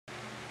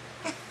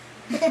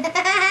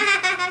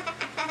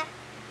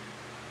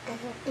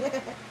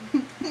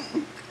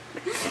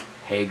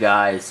Hey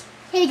guys.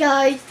 Hey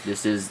guys.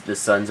 This is the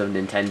Sons of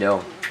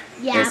Nintendo.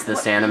 Yeah. It's the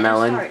Santa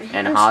Melon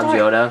and Hobbs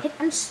Yoda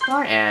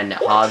and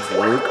Hobbs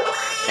Luke,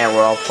 and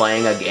we're all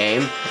playing a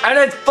game, and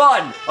it's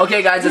fun.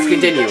 Okay, guys, let's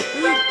continue.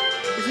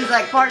 This is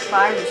like part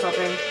 5 or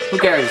something. Who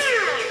cares?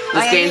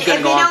 This game's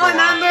gonna go on for a while. If you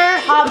don't remember,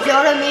 Hobbs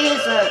Yoda, me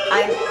is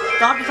I'm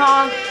Donkey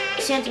Kong.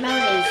 Santa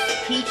Melon is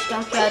Peach.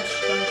 Don't judge.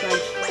 Don't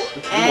judge.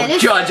 And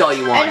judge all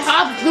you want. And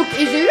Hobbs Luke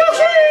is Yoshi.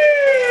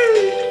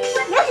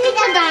 Yoshi the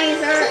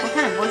dinosaur. What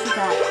kind of voice is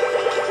that?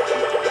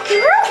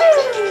 Yoshi.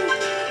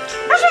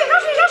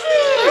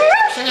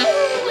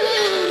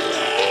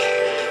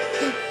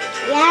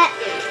 Yeah.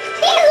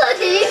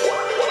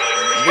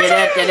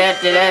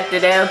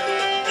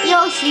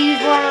 Yoshi's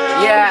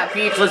World. Yeah,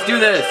 Peach, let's do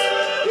this.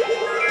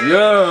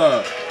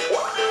 Yeah.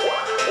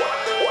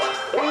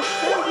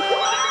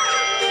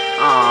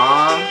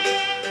 Aww.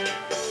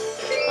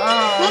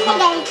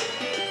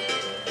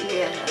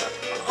 Yeah.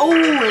 Oh,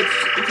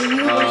 it's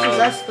you versus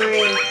us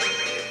 3.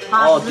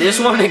 Oh, this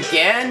one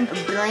again?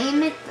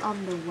 Blame it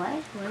on the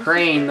what?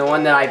 Crane, the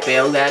one that I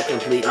failed at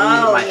completely.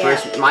 Oh,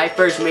 my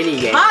first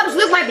mini game. Hobbs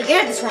Luke might be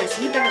good at this one, so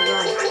you better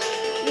run.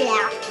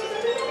 Yeah.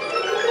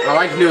 All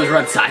I can do is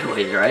run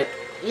sideways, right?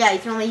 Yeah, you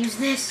can only use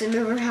this and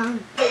move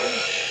around.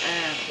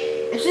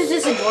 This is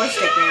just a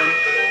joystick game.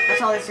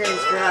 That's all this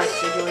is for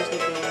us, a joystick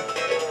game.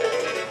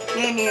 Stop!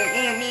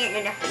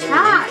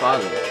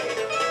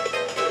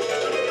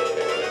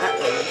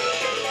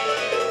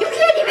 You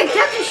can't even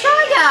catch a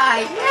Shy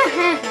Guy!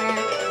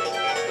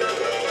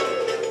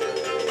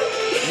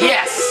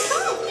 Yes!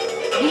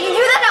 Did you do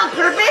that on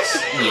purpose?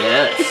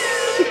 Yes.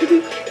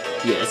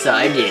 Yes,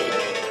 I did.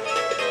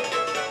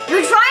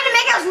 You're trying to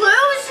make us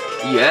lose?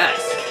 Yes.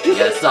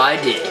 Yes, I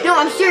did. No,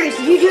 I'm serious.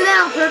 Did you do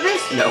that on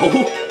purpose? No,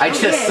 I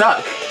just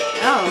suck.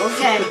 Oh,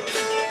 okay.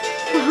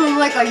 I'm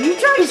like, are you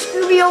trying to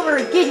screw me over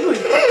again?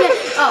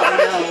 Oh,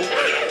 no.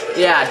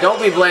 Yeah, don't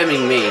be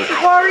blaming me.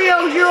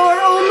 Mario, you're our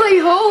only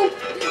hope.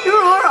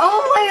 You're our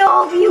only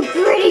hope, you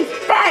pretty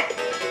fat.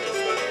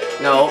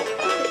 No.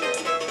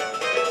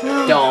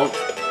 Don't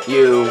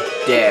you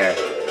dare.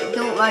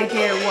 Don't I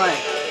dare what?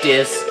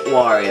 Diss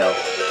Wario.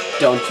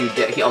 Don't you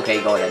dare.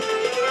 Okay, go ahead.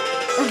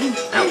 I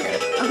don't care.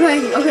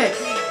 Okay.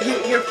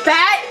 You're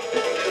fat.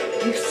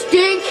 You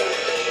stink.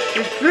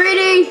 You're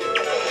pretty.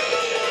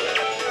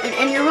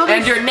 And you're rubbish.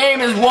 And your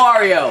name is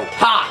Wario.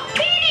 Ha!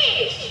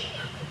 Finish!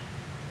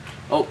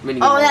 Oh,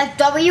 mini. Oh, that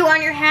W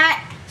on your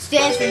hat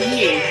stands for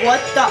you. What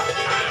the?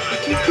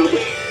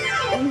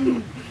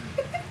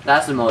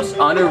 That's the most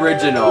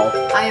unoriginal.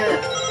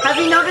 Have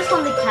you noticed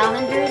on the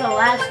calendar the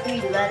last 3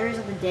 letters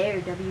of the day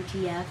are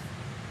WTF?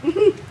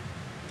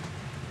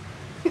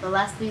 The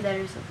last 3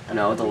 letters of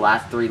No, the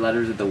last 3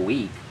 letters of the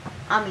week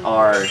I mean,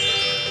 are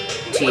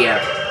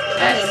TF.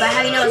 Okay, but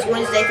how do you know it's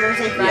Wednesday,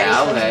 Thursday, Friday?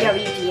 Yeah, So okay. it's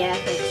WTF.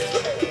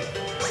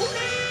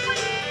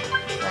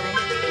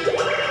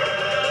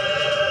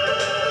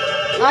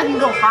 I can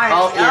go higher.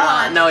 Oh, you're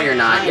not. No, you're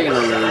not. You're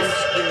gonna lose.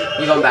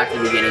 You're going back to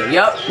the beginning.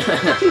 Yup.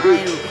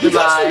 You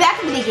takes me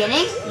back to the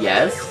beginning?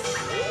 Yes.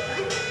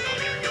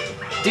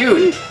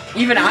 Dude,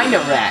 even I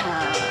know that.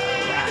 Wow.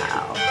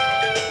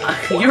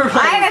 You're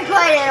I haven't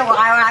played it in a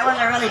while. I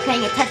wasn't really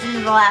paying attention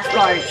to the last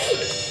part.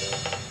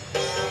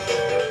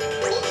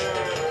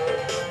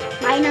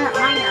 I know.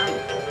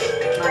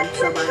 I'm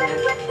so bad.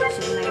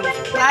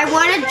 I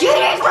want a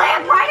genius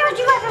lamp! Why don't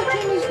you have a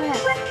genius lamp?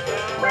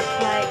 Let's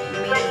play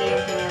mini game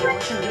here.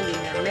 What's a mini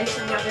now? Mix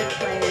another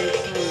player's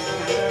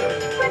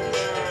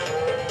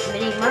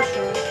mini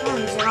mushrooms. Oh,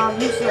 these are all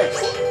useless.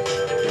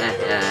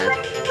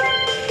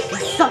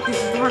 Stop this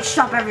is the worst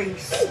shop ever, you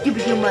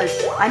stupid Goombas.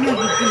 I knew you'd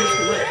do this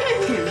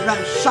to run a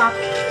shop.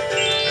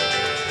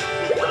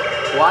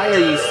 Why are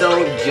you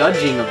so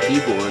judging of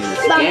people in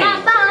this game?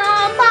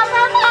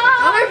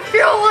 I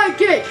feel like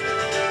it!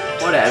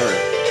 Whatever.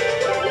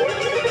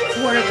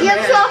 Whatever.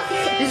 You're close.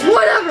 It's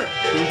whatever!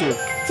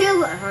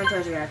 Two. How many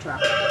times are you gonna try?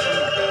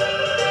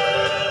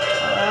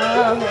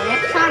 Okay,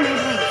 next time we're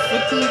doing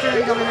 15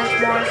 turns on the next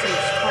one,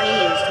 since 20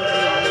 is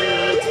taking longer than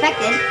we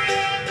expected. I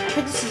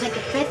think this is like the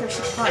 5th or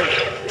 6th part.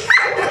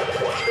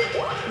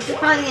 This is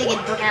probably gonna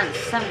get broken out in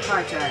 7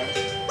 parts, right?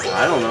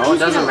 I don't know. It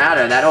doesn't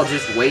matter. That'll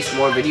just waste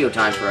more video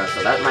time for us,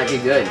 so that might be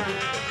good.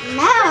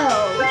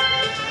 No.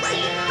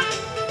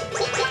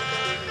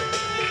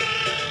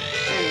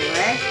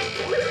 Anyway.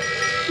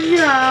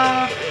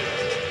 Yeah.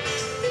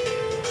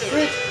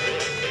 Wait.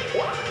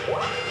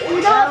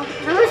 I'm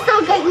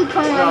still getting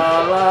cold.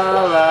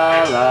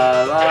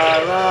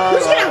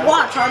 Who's gonna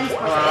watch all these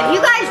parts? If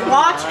you guys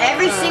watch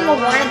every single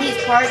one of these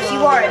parts,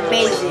 you are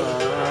amazing.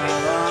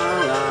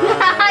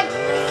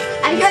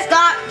 I just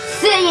Stop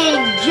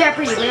singing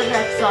Jeopardy! Whatever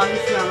that song is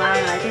from, I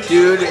don't know. I think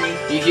Dude,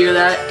 you hear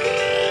that?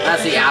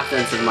 That's the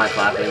absence of my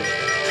clapping.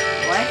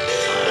 What?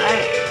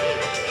 Alright.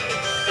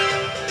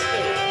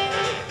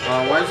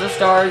 Where's the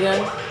star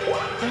again?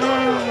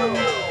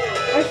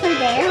 Where's the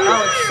there?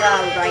 Oh,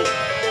 it's right.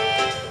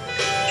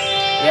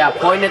 Yeah,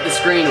 point at the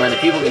screen where the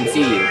people can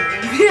see you.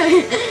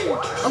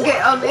 Okay,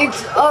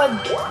 it's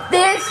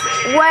this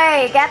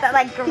way. Got that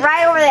like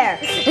right over there.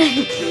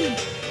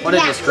 What a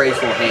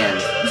disgraceful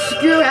hand.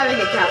 Screw having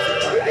a capture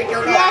card. I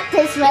don't know. Yeah,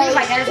 this way.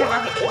 My dinosaur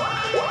rocket.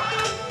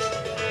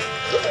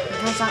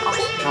 That's not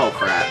awesome. Oh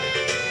crap.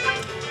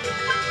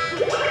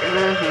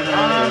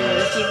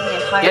 Let's see if we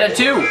can hide Get a it.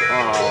 2!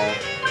 Oh,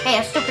 Hey,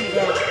 that's still pretty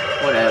good.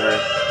 whatever.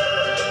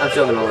 I'm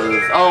still gonna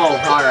lose. Oh,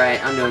 alright,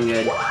 I'm doing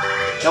good.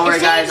 Don't worry,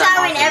 It guys. seems that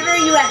I'm awesome. whenever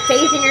you have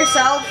faith in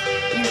yourself,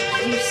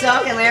 you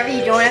suck, and whenever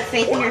you don't have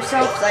faith in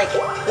yourself, it's like,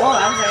 whoa,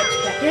 that was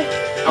unexpected.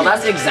 Oh,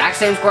 that's the exact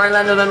same score I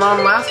landed them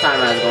on last time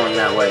I was going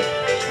that way.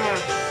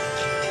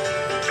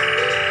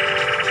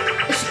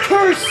 It's a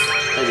curse.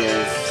 It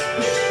is.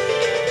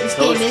 This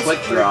So game it's is quick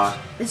cursed. draw.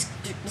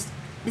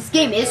 This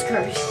game is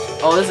cursed.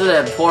 Oh, this is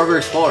a 4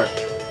 vs 4.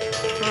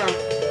 Huh.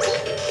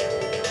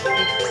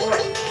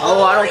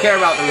 Oh, I don't care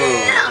about the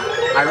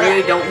rules. I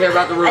really don't care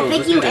about the rules. I think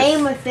Let's you do this.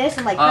 aim with this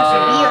and like press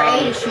B or A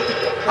to shoot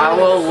the I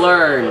will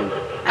learn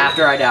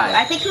after I die.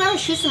 I think whoever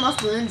shoots the most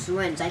balloons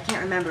wins. I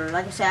can't remember.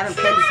 Like I said, I haven't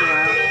played this in a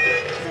while.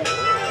 But,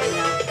 you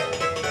know.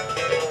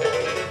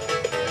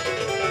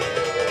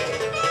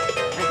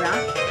 My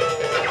ground?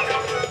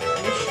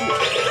 Let me shoot.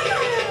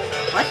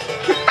 What?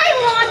 I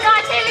want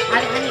God damn it.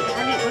 What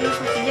are you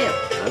supposed to do?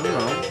 I don't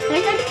know.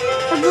 There's a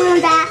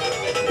balloon that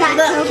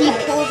Look, he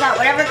pulls out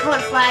whatever color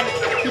flag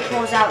he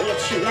pulls out. You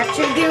have to shoot. You have to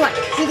shoot a green one.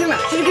 Shoot a green one.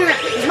 Shoot a green one.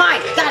 It's mine.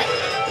 Got it.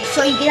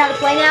 So you get out of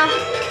play now?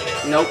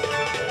 Nope.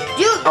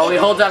 Dude. Oh, he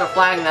holds out a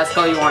flag and that's the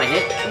color you want to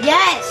hit?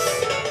 Yes.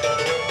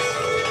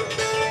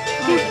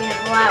 Oh, you're gonna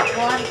pull out.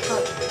 Pull out a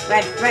color.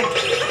 Red. Red.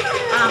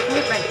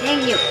 Blue. Red.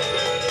 Dang you.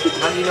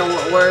 How do you know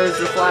where is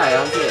the flag? I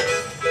don't see it.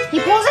 He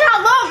pulls it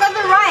out. Look on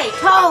the right.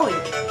 Toad.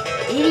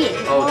 Idiot.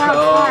 He Oh, pulled out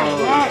a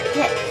flag.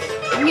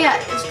 Toad. Yeah.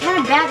 It's kind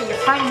of bad that you're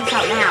finding this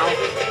out now.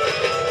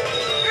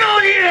 Oh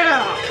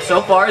yeah.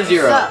 So far,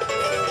 0. Sup?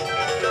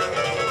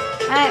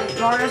 Hey,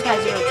 Mario's got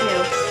 0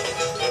 too.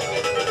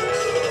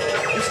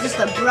 It's just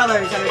the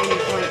brothers that are getting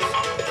points.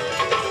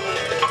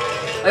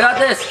 I got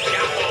this.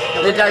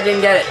 I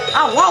didn't get it.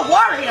 Oh, whoa,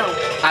 Wario!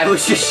 I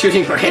was just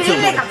shooting Even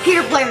randomly. the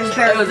computer player is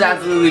better I was than you.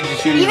 absolutely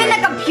just shooting Even the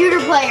randomly. computer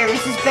player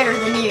is just better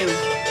than you.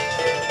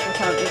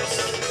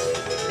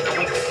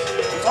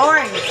 It's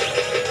orange.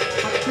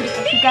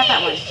 Who got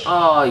that one?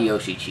 Oh,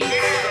 Yoshi cheats.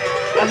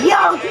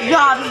 Yo,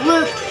 God,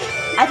 Luke.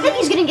 I think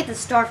he's gonna get the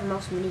star for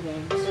most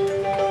minigames.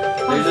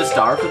 There's a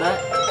star for that?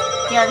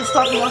 Yeah, the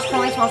star for most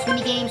points, most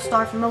minigames,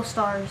 star for most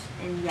stars,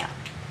 and yeah.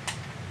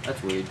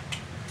 That's weird.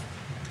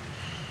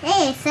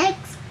 Hey, 6.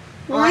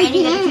 Or and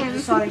you get to keep the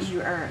stars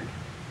you earn.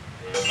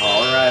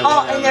 Alright.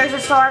 Oh, and there's a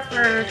star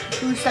for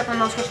who stepped on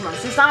most question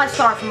marks. There's not a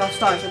star for most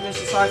stars, but there's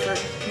a star for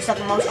who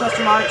stepped on most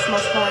question marks,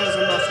 most coins,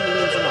 and most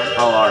minigames in one.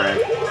 Oh, alright.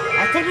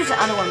 I think there's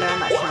another one, but I'm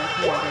not sure.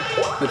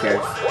 Who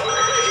cares?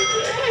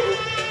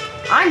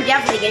 I'm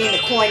definitely getting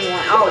the coin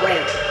one. Oh,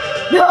 wait.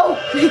 No!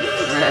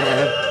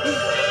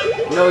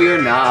 No,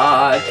 you're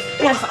not.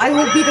 Yes, I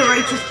will be the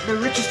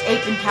richest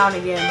ape in town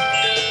again.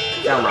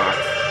 Come on.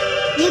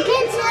 You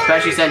can tell.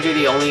 Especially since you're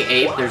the only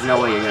ape, there's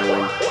no way you're gonna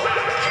win.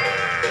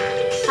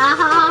 Ha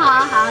ha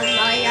ha ha,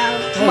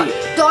 Mario.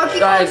 Hey, Donkey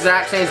the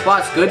exact same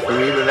spot's good for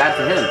me, but bad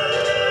for him.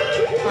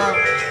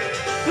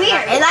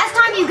 Weird. And last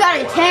time you got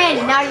a 10,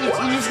 and now you're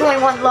just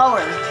going one lower.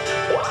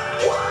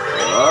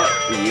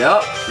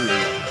 Yup.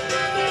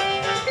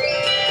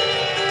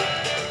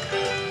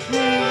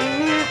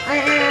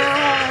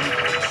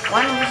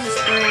 One versus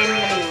 3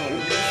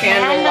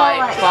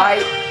 Candlelight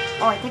fight.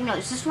 Oh, I think no.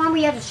 Is this one where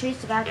you have to chase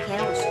the guy with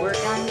candle with squirt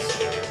guns?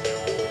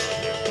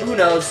 Who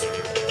knows?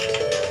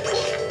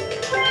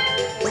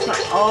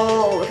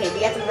 Oh, okay.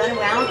 We have to run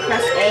around,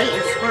 press A,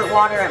 and squirt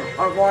water at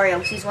Wario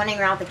because he's running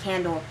around with the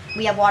candle.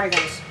 We have water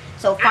guns.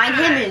 So find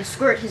him and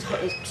squirt his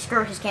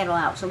candle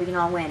out so we can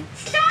all win.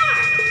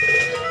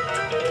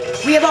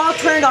 We have all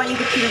turned on you,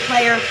 computer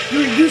player.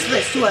 You're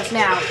useless to us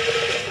now.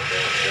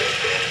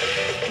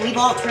 We've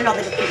all turned on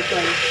the computer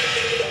player.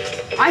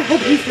 I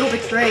hope you feel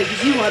betrayed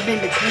because you have been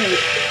betrayed.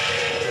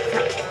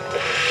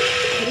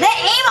 The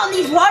aim on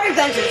these water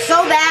guns are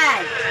so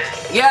bad.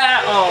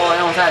 Yeah. Oh, I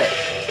almost had it.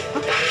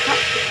 What the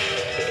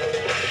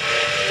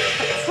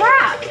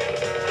crap? What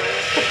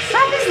the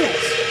crap is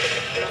this?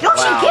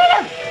 Yoshi, Wow. get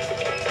him!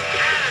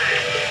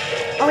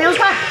 Oh, we almost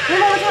got him.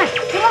 One more time.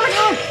 One more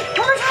time.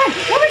 One more time.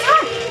 One more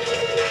time.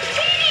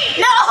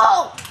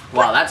 No!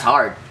 Wow, that's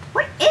hard.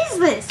 What is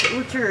this,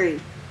 Uturi?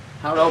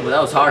 I don't know, but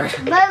that was hard.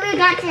 But we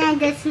got to end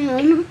this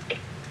soon.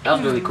 That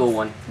was a really cool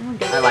one.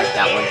 I like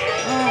that one.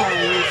 Oh, are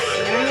you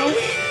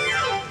serious?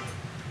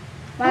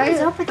 What is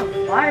up with the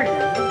water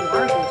gun? Those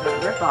water guns are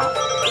a ripoff.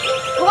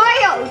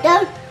 Wario,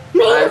 don't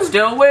I'm me.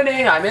 still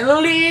winning. I'm in the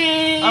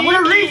lead. I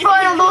want a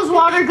refund on those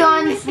water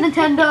guns,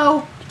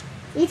 Nintendo.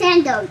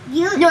 Nintendo,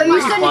 you. No, you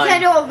said Refund.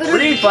 Nintendo over there.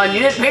 Refund. You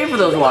didn't pay for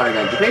those water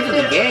guns. You paid for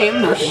the game.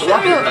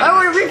 I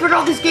want to refund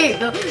all this game.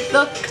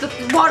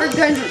 The water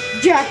guns are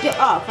jacked up.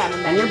 Oh, crap,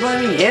 And you're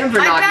blaming him for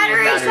my knocking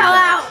batteries his fell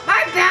batteries out.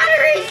 My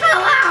batteries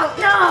fell out.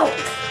 No.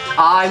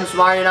 I'm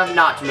smart enough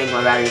not to make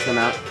my batteries come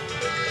out.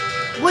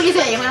 What do you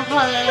think? You wanna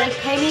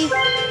pay me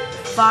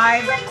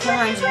 5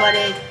 coins,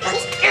 buddy?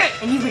 That's it.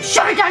 And you can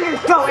shove it down your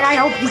throat, and I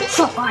hope you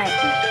choke on it.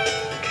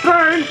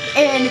 Burn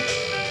in.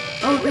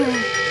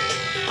 Okay.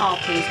 Oh,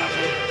 please help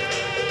me.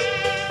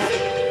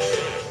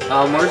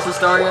 Where's the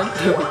star again?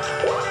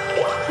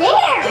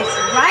 There. It's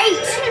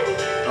right.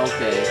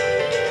 Okay.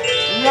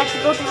 You have to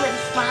go through a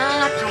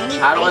small, tiny.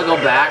 How do I go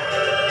back? I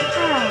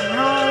don't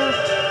know.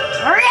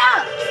 Hurry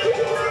up!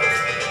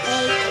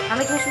 Hey, how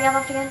many coins do we have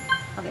left again?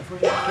 Okay,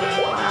 14.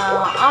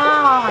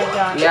 Oh my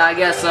god. Yeah, I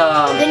guess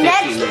The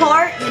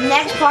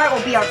next part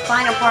will be our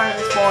final part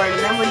of this board, and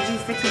then we'll do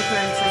 15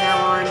 turns from now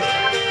on.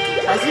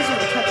 Because this will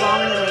take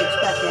longer than we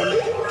expected.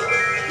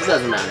 It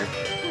doesn't matter.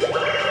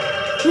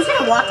 Who's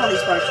gonna watch all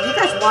these parts? If you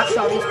guys watched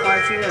all these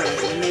parts, you're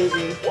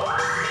amazing.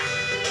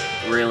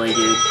 Really,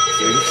 dude?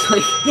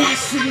 Seriously? Yes.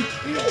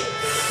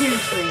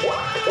 Seriously.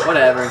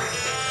 Whatever.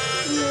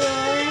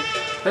 Yeah.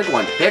 Pick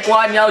one. Pick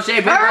one, Yoshi.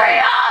 Pick Hurry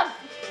one. up!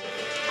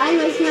 I'm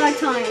wasting our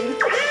time.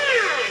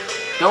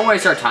 Don't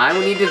waste our time.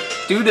 We need to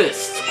do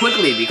this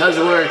quickly because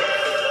we're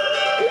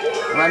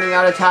running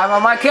out of time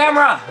on my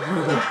camera.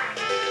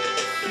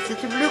 It's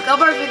such a blue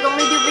cover. We can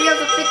only do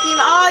videos of 15.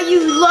 Oh,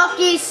 you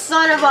lucky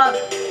son of a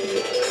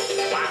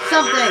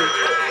something.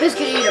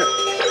 Biscuit eater.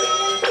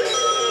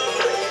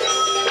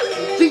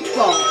 Beach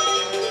ball.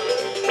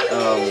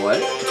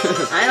 What?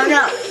 I don't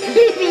know.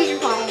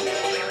 Beach ball.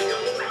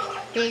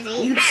 Busy.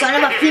 You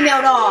son of a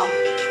female dog.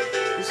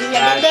 You see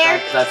what I did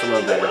there? That's a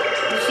little better.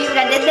 You see what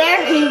I did there?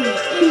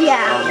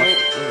 Yeah. I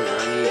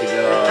need to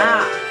go.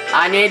 Ah.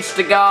 I needs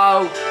to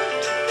go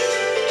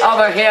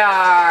over here.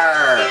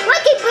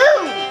 Lucky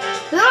Boo!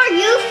 Who are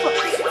you for?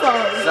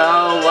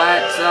 So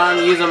let's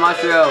use a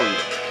mushroom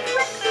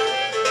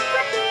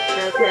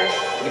Okay.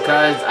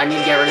 because I need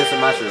to get rid of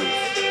some mushrooms.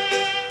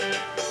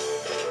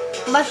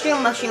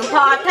 Mushroom, mushroom,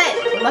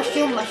 pocket.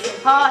 Mushroom,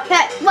 mushroom,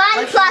 pocket.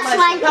 One plus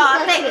one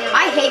pocket. equals two.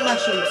 I hate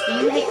mushrooms. Do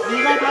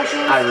you like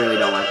mushrooms? I really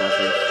don't like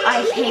mushrooms.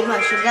 I hate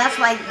mushrooms. That's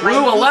like my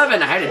Ooh, least-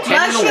 11. I had a 10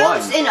 and a 1.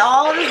 Mushrooms and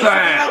all of it. Like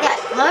Bam. that.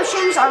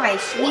 Mushrooms are my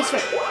least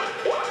favorite.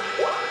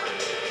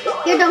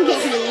 You don't get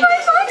me.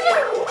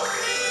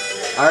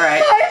 All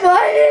right.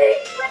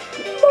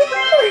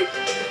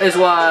 This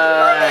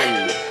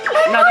one.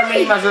 Another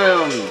mini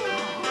mushroom.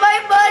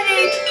 My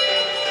buddy.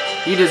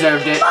 You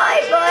deserved it.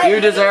 My buddy. You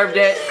deserved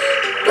it.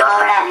 Go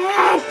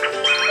ahead.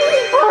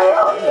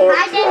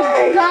 I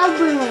didn't go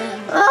boom.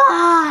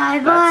 Ah,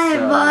 my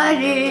That's,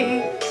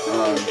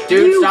 buddy.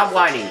 Dude, You- stop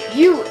whining.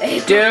 You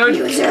ape Dude,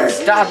 abuser.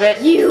 stop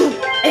it. You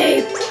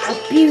ape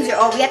abuser.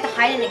 Oh, we have to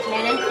hide in a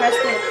cannon. Press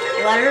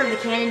the letter of the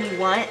cannon you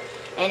want.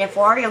 And if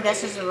Wario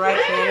guesses the right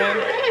cannon,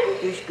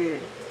 you're screwed.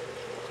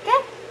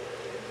 Okay?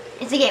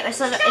 It's a game. It's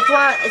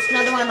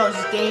another one of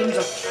those games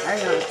of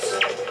chance.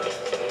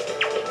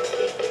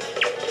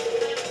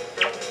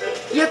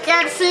 You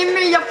can't see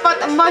me, you got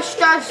the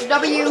mustache,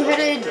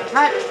 W-headed,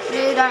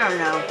 hat-headed, I don't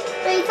know.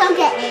 But it's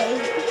okay.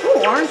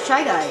 Ooh, Orange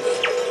Shy Guys.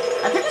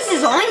 I think this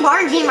is the only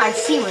Mario game I've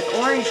seen with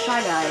Orange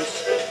Shy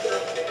Guys.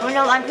 Oh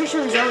no, I'm pretty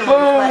sure there's other ones,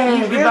 but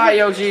Boom. you Goodbye, really,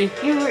 Yoshi.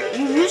 you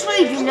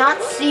usually do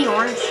not see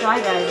Orange Shy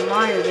Guys in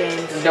Mario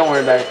games. Don't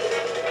worry about it.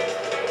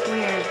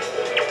 Weird.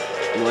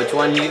 Which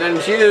one you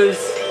gonna choose?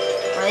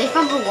 Are they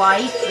from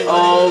Hawaii too?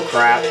 Oh,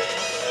 crap.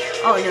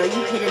 Oh no,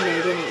 you hid in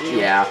there, didn't you?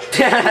 Yeah.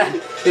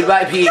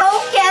 Goodbye, Pete.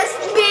 Don't guess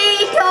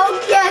me!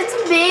 Don't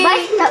guess me!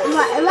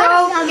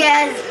 Don't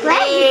guess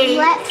me!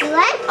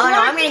 Oh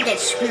no, I'm gonna get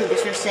screwed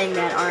just for saying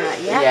that, aren't I?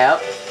 Yeah?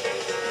 Yep.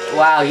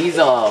 Wow, he's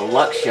a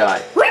luck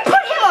shot. We put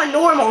him on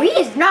normal. He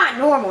is not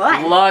normal.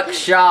 Luck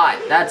shot.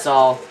 That's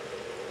all.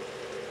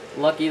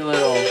 Lucky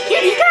little.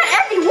 Dude, you got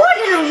every one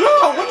in a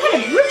row. What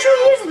kind of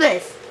ritual is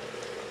this?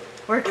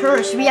 We're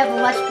cursed. We have a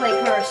Let's Play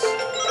curse.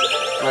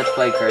 Let's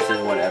play curses,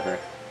 whatever.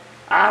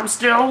 I'm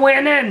still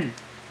winning.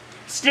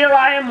 Still,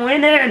 I am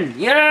winning.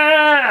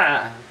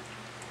 Yeah.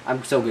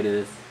 I'm so good at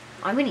this.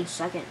 I'm winning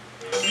second.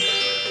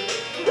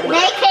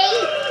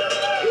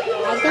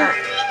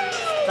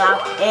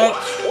 Stop it.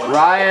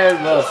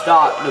 Ryan will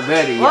stop the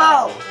video.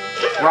 Whoa.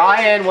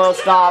 Ryan will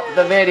stop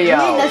the video.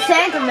 You mean the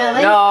Santa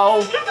Melon? No.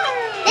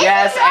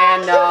 Yes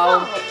and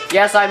no.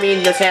 Yes, I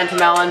mean the Santa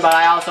Melon, but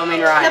I also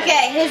mean Ryan.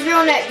 Okay, his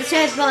real name, the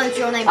Santa Melon's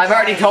real name. I've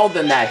already told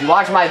them that. If you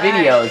watch my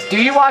videos. Do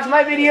you watch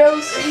my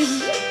videos?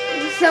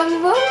 Some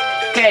of them?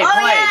 Okay, Oh,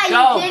 play. yeah,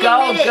 Go, you did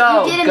go, admit it.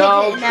 go, You did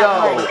go, admit it in that go.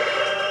 one.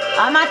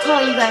 I'm not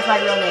telling you guys my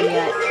real name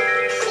yet.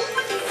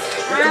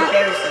 It's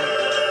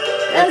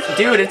embarrassing.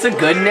 Dude, it's a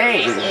good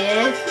name. It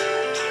is.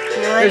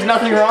 Really? There's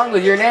nothing wrong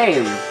with your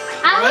name.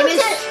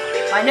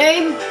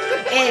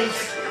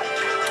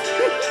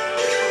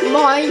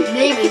 My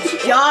name is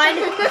John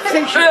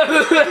Fisher.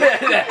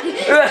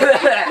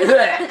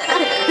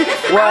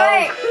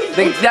 Well,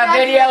 that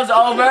video's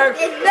over.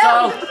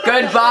 So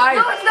goodbye.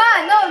 No, it's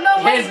not. No.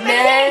 His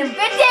name.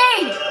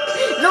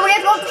 15. No, we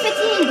have to go up to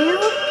 15, dude.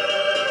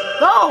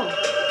 Go.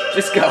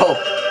 Just go.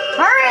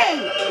 Hurry.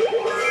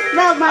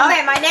 No,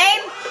 Okay, my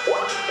name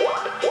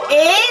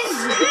is.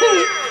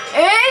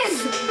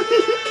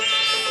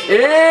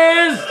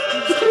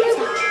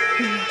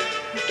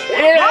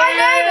 My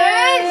name